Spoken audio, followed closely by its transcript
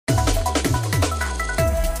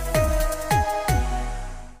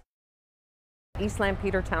East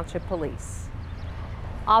Lampeter Township Police.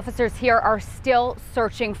 Officers here are still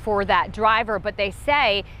searching for that driver, but they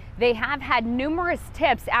say they have had numerous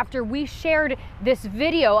tips after we shared this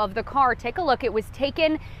video of the car. Take a look. It was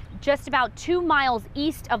taken just about 2 miles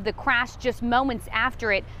east of the crash, just moments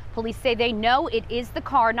after it. Police say they know it is the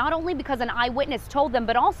car, not only because an eyewitness told them,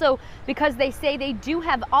 but also because they say they do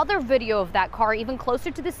have other video of that car even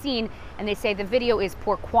closer to the scene. And they say the video is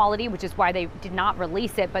poor quality, which is why they did not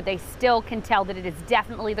release it, but they still can tell that it is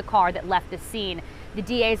definitely the car that left the scene. The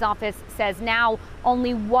DA's office says now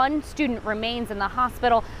only one student remains in the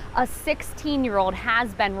hospital. A 16-year-old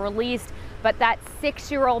has been released, but that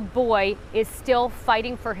 6-year-old boy is still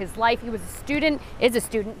fighting for his life. He is a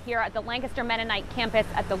student here at the Lancaster Mennonite campus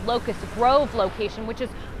at the Locust Grove location, which is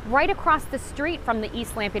right across the street from the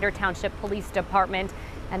East Lampeter Township Police Department.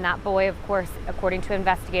 And that boy, of course, according to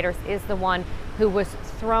investigators, is the one who was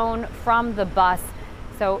thrown from the bus.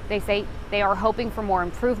 So they say they are hoping for more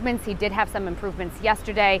improvements. He did have some improvements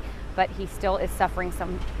yesterday, but he still is suffering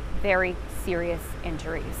some very serious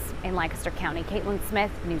injuries in Lancaster County. Caitlin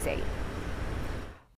Smith, News 8.